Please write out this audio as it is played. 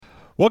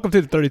Welcome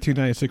to the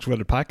 3296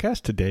 Weather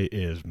Podcast. Today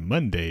is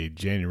Monday,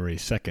 January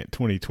 2nd,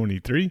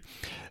 2023.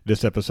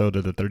 This episode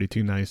of the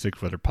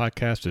 3296 Weather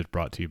Podcast is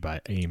brought to you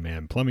by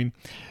A-Man Plumbing.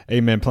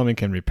 A-Man Plumbing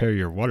can repair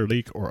your water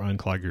leak or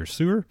unclog your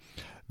sewer.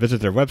 Visit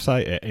their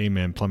website at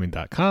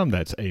amanplumbing.com.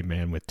 That's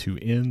A-Man with two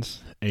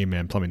N's,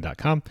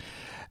 amanplumbing.com.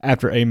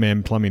 After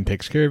A-Man Plumbing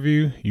takes care of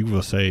you, you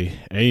will say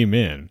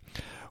Amen.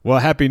 Well,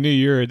 Happy New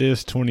Year. It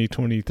is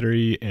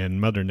 2023,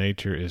 and Mother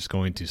Nature is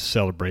going to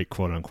celebrate,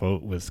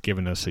 quote-unquote, with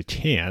giving us a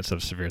chance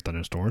of severe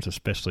thunderstorms,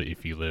 especially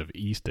if you live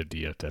east of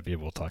DFW.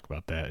 We'll talk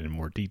about that in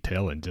more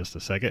detail in just a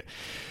second.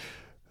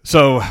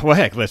 So, well,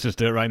 heck, let's just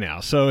do it right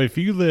now. So if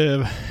you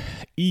live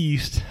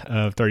east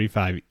of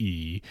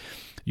 35E,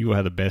 you will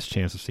have the best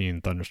chance of seeing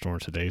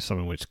thunderstorms today, some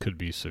of which could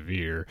be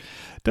severe.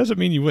 Doesn't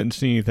mean you wouldn't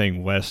see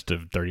anything west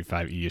of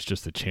 35E. It's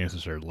just the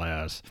chances are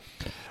less.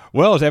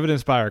 Well, as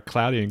evidenced by our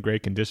cloudy and gray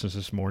conditions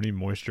this morning,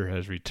 moisture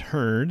has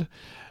returned.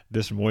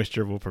 This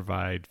moisture will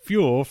provide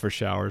fuel for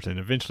showers and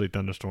eventually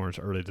thunderstorms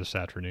early this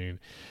afternoon.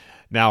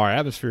 Now, our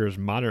atmosphere is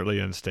moderately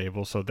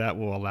unstable, so that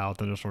will allow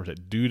thunderstorms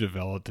that do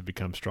develop to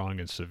become strong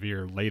and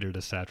severe later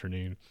this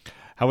afternoon.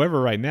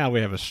 However, right now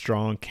we have a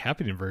strong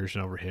capping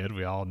inversion overhead.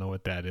 We all know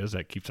what that is.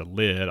 That keeps a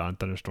lid on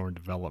thunderstorm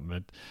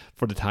development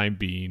for the time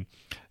being.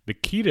 The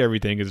key to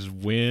everything is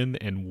when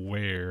and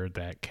where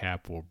that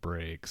cap will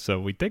break. So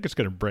we think it's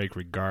going to break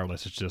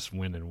regardless. It's just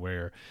when and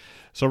where.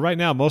 So right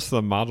now, most of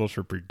the models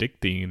are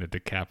predicting that the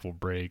cap will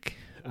break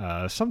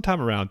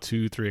sometime around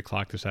 2, 3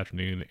 o'clock this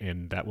afternoon,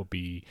 and that will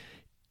be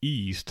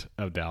east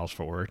of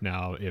Dallas-Fort Worth.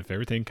 Now, if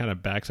everything kind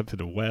of backs up to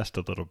the west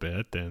a little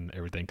bit, then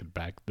everything could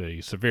back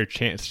the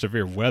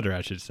severe weather,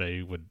 I should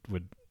say,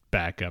 would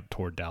back up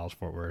toward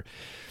Dallas-Fort Worth.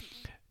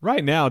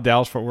 Right now,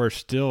 Dallas-Fort Worth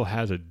still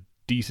has a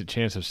decent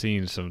chance of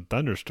seeing some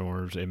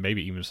thunderstorms and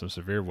maybe even some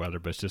severe weather,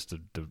 but it's just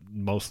the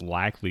most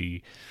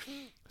likely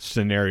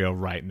scenario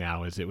right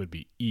now is it would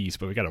be east,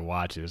 but we got to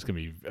watch it. It's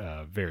going to be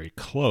very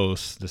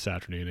close this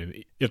afternoon,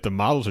 and if the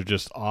models are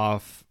just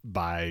off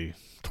by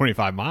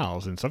 25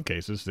 miles in some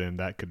cases, then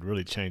that could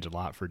really change a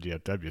lot for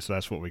DFW. So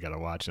that's what we got to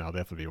watch, and I'll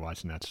definitely be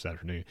watching that this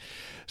afternoon.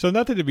 So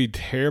nothing to be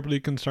terribly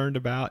concerned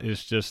about.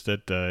 It's just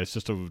that it's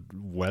just a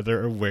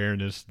weather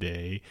awareness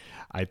day.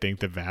 I think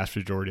the vast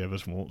majority of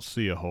us won't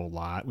see a whole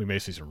lot. We may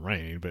see some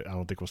rain, but I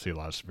don't think we'll see a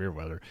lot of severe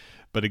weather.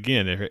 But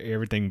again, if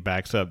everything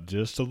backs up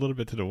just a little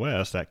bit to the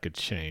west, that could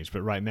change.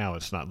 But right now,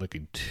 it's not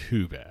looking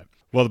too bad.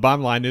 Well, the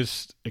bottom line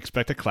is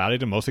expect a cloudy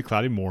to mostly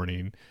cloudy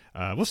morning.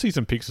 We'll see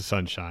some peaks of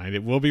sunshine.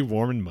 It will be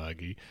warm and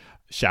muggy.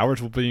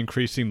 Showers will be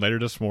increasing later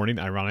this morning.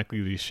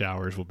 Ironically, these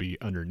showers will be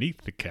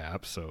underneath the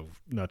cap, so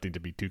nothing to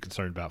be too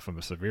concerned about from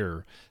a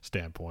severe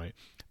standpoint.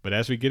 But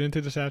as we get into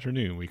this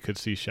afternoon, we could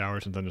see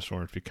showers and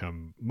thunderstorms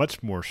become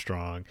much more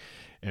strong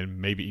and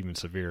maybe even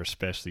severe,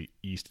 especially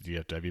east of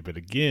DFW. But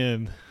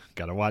again,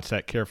 got to watch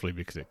that carefully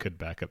because it could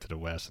back up to the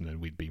west and then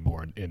we'd be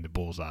more in the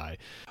bullseye.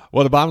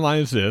 Well, the bottom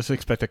line is this.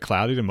 Expect a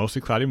cloudy to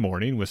mostly cloudy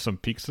morning with some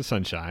peaks of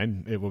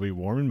sunshine. It will be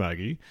warm and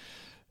muggy.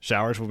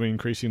 Showers will be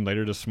increasing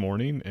later this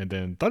morning, and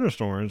then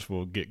thunderstorms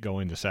will get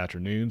going this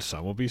afternoon.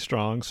 Some will be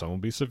strong, some will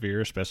be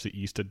severe, especially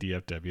east of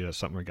DFW. That's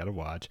something we got to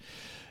watch.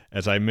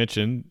 As I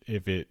mentioned,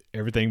 if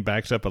everything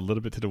backs up a little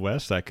bit to the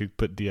west, that could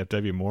put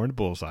DFW more in the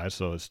bullseye,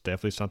 so it's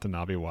definitely something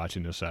I'll be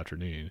watching this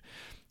afternoon.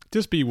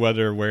 Just be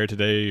weather aware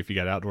today. If you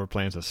got outdoor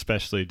plans,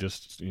 especially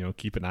just,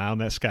 keep an eye on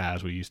that sky,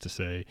 as we used to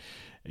say.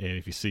 And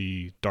if you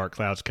see dark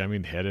clouds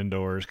coming, head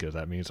indoors because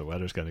that means the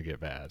weather's going to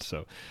get bad.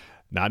 So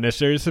not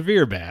necessarily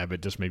severe bad,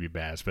 but just maybe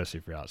bad, especially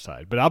if you're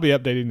outside. But I'll be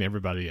updating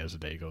everybody as the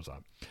day goes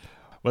on.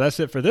 Well,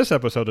 that's it for this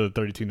episode of the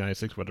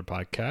 3296 Weather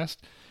Podcast.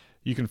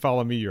 You can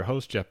follow me, your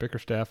host, Jeff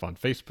Bickerstaff, on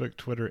Facebook,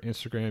 Twitter,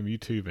 Instagram,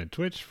 YouTube, and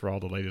Twitch for all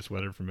the latest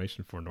weather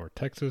information for North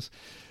Texas.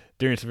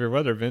 During severe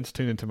weather events,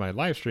 tune into my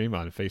live stream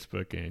on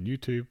Facebook and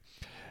YouTube.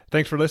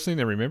 Thanks for listening,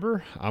 and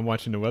remember, I'm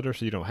watching the weather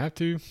so you don't have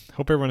to.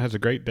 Hope everyone has a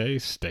great day.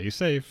 Stay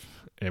safe,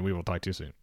 and we will talk to you soon.